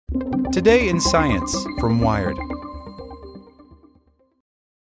Today in Science from Wired.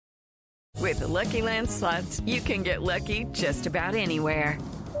 With the Lucky Land Slots, you can get lucky just about anywhere.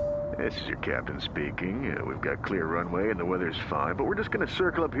 This is your captain speaking. We've got clear runway and the weather's fine, but we're just going to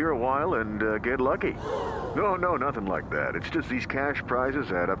circle up here a while and get lucky. No, nothing like that. It's just these cash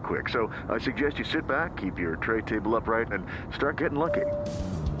prizes add up quick. So I suggest you sit back, keep your tray table upright, and start getting lucky.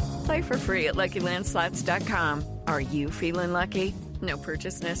 Play for free at LuckyLandSlots.com. Are you feeling lucky? No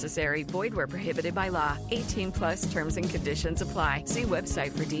purchase necessary. Void where prohibited by law. 18 plus terms and conditions apply. See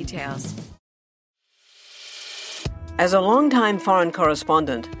website for details. As a longtime foreign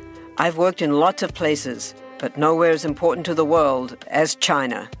correspondent, I've worked in lots of places, but nowhere as important to the world as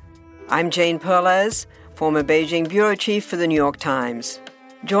China. I'm Jane Perlez, former Beijing bureau chief for the New York Times.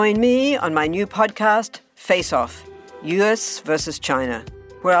 Join me on my new podcast, Face Off, U.S. versus China,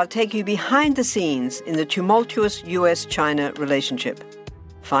 where I'll take you behind the scenes in the tumultuous U.S.-China relationship.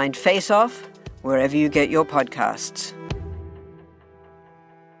 Find Face Off wherever you get your podcasts.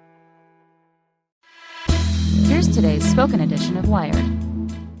 Here's today's spoken edition of Wired.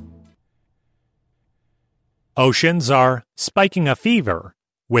 Oceans are spiking a fever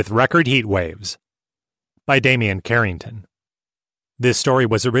with record heat waves. By Damian Carrington. This story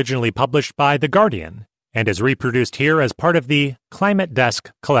was originally published by The Guardian and is reproduced here as part of the Climate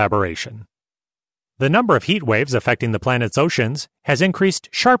Desk collaboration. The number of heat waves affecting the planet's oceans has increased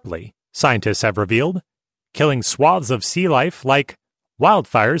sharply, scientists have revealed, killing swaths of sea life like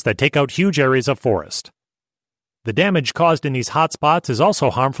wildfires that take out huge areas of forest. The damage caused in these hotspots is also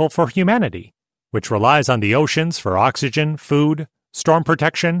harmful for humanity, which relies on the oceans for oxygen, food, storm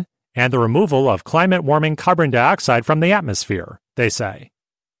protection, and the removal of climate-warming carbon dioxide from the atmosphere, they say.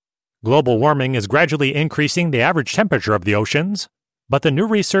 Global warming is gradually increasing the average temperature of the oceans, but the new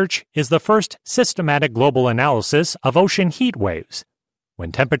research is the first systematic global analysis of ocean heat waves,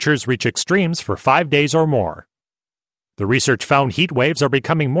 when temperatures reach extremes for 5 days or more. The research found heat waves are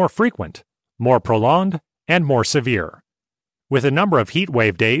becoming more frequent, more prolonged, and more severe, with a number of heat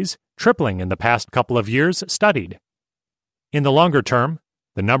wave days tripling in the past couple of years studied. In the longer term,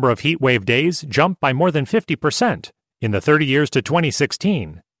 the number of heat wave days jumped by more than 50% in the 30 years to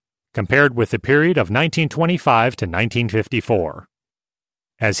 2016, compared with the period of 1925 to 1954.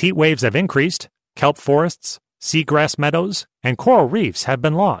 As heat waves have increased, kelp forests, seagrass meadows, and coral reefs have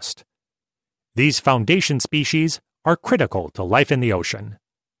been lost. These foundation species are critical to life in the ocean.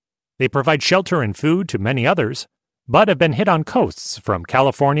 They provide shelter and food to many others, but have been hit on coasts from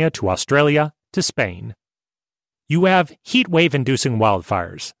California to Australia to Spain. You have heat wave-inducing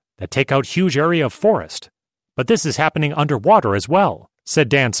wildfires that take out huge area of forest, but this is happening underwater as well, said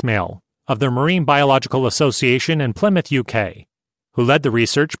Dan Smale of the Marine Biological Association in Plymouth, UK, who led the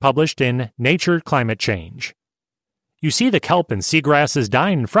research published in Nature Climate Change. You see the kelp and seagrasses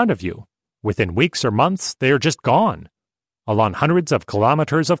dying in front of you. Within weeks or months, they are just gone, along hundreds of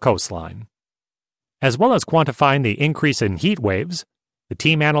kilometers of coastline. As well as quantifying the increase in heat waves, the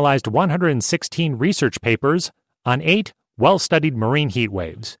team analyzed 116 research papers on 8 well-studied marine heat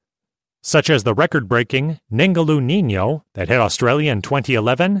waves, such as the record-breaking Ningaloo Niño that hit Australia in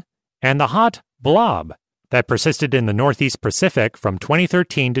 2011 and the hot blob that persisted in the Northeast Pacific from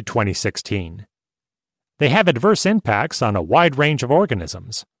 2013 to 2016. They have adverse impacts on a wide range of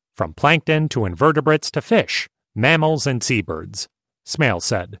organisms, from plankton to invertebrates to fish, mammals, and seabirds, Smale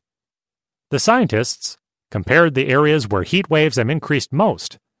said. The scientists compared the areas where heat waves have increased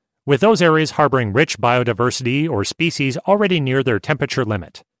most with those areas harboring rich biodiversity or species already near their temperature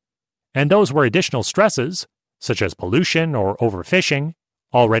limit, and those where additional stresses, such as pollution or overfishing,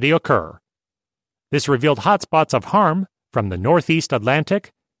 already occur. This revealed hotspots of harm from the Northeast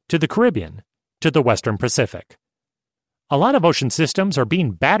Atlantic to the Caribbean to the Western Pacific. A lot of ocean systems are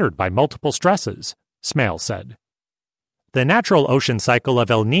being battered by multiple stresses, Smale said. The natural ocean cycle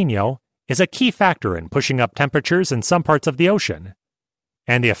of El Niño is a key factor in pushing up temperatures in some parts of the ocean,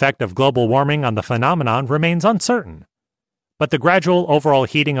 and the effect of global warming on the phenomenon remains uncertain. But the gradual overall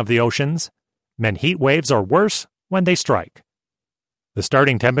heating of the oceans meant heat waves are worse when they strike. The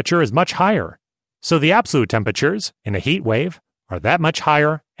starting temperature is much higher, so the absolute temperatures in a heat wave are that much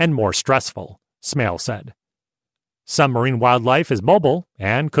higher and more stressful, Smale said. Some marine wildlife is mobile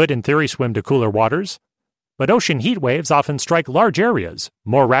and could in theory swim to cooler waters, but ocean heat waves often strike large areas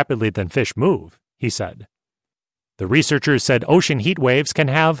more rapidly than fish move, he said. The researchers said ocean heat waves can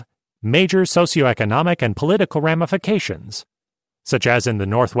have major socioeconomic and political ramifications, such as in the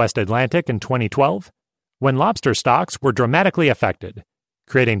Northwest Atlantic in 2012, when lobster stocks were dramatically affected,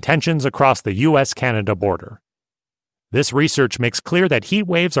 creating tensions across the U.S.-Canada border. This research makes clear that heat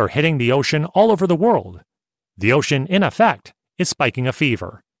waves are hitting the ocean all over the world. The ocean, in effect, is spiking a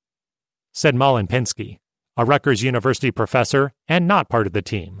fever. said Malin Pinsky, a Rutgers University professor and not part of the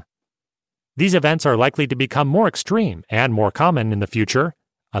team. These events are likely to become more extreme and more common in the future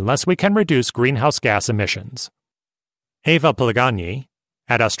unless we can reduce greenhouse gas emissions. Eva Plagani,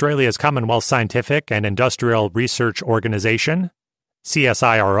 at Australia's Commonwealth Scientific and Industrial Research Organisation,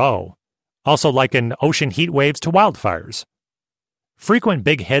 CSIRO, also likened ocean heat waves to wildfires. Frequent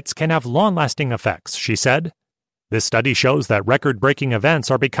big hits can have long-lasting effects, she said. This study shows that record-breaking events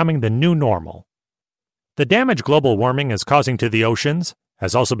are becoming the new normal. The damage global warming is causing to the oceans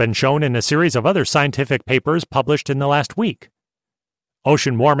has also been shown in a series of other scientific papers published in the last week.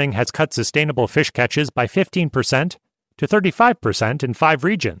 Ocean warming has cut sustainable fish catches by 15% to 35% in 5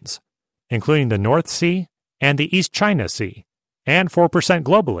 regions, including the North Sea and the East China Sea, and 4%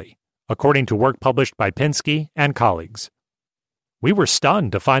 globally, according to work published by Pinsky and colleagues. We were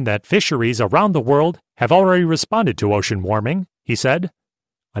stunned to find that fisheries around the world have already responded to ocean warming, he said.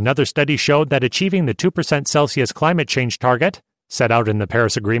 Another study showed that achieving the 2% Celsius climate change target, set out in the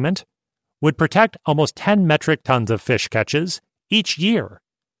Paris Agreement, would protect almost 10 metric tons of fish catches each year,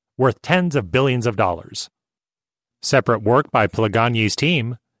 worth tens of billions of dollars. Separate work by Plagani's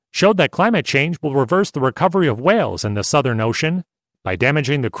team showed that climate change will reverse the recovery of whales in the Southern Ocean by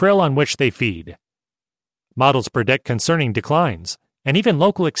damaging the krill on which they feed. Models predict concerning declines and even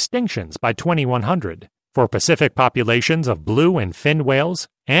local extinctions by 2100 for Pacific populations of blue and fin whales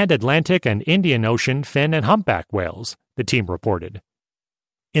and Atlantic and Indian Ocean fin and humpback whales, the team reported.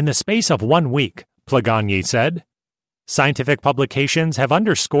 In the space of 1 week, Plagani said, scientific publications have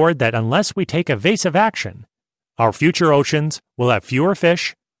underscored that unless we take evasive action, our future oceans will have fewer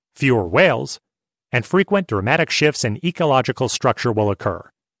fish, fewer whales, and frequent dramatic shifts in ecological structure will occur,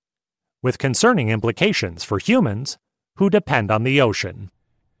 with concerning implications for humans who depend on the ocean.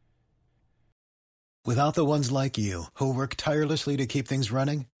 Without the ones like you, who work tirelessly to keep things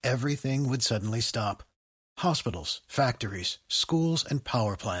running, everything would suddenly stop. Hospitals, factories, schools, and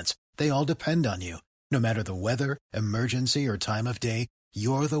power plants, they all depend on you. No matter the weather, emergency, or time of day,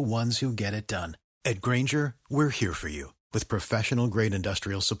 you're the ones who get it done. At Grainger, we're here for you with professional-grade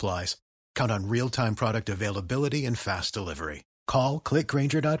industrial supplies. Count on real-time product availability and fast delivery. Call, click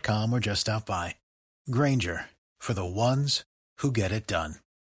Grainger.com, or just stop by. Grainger, for the ones who get it done.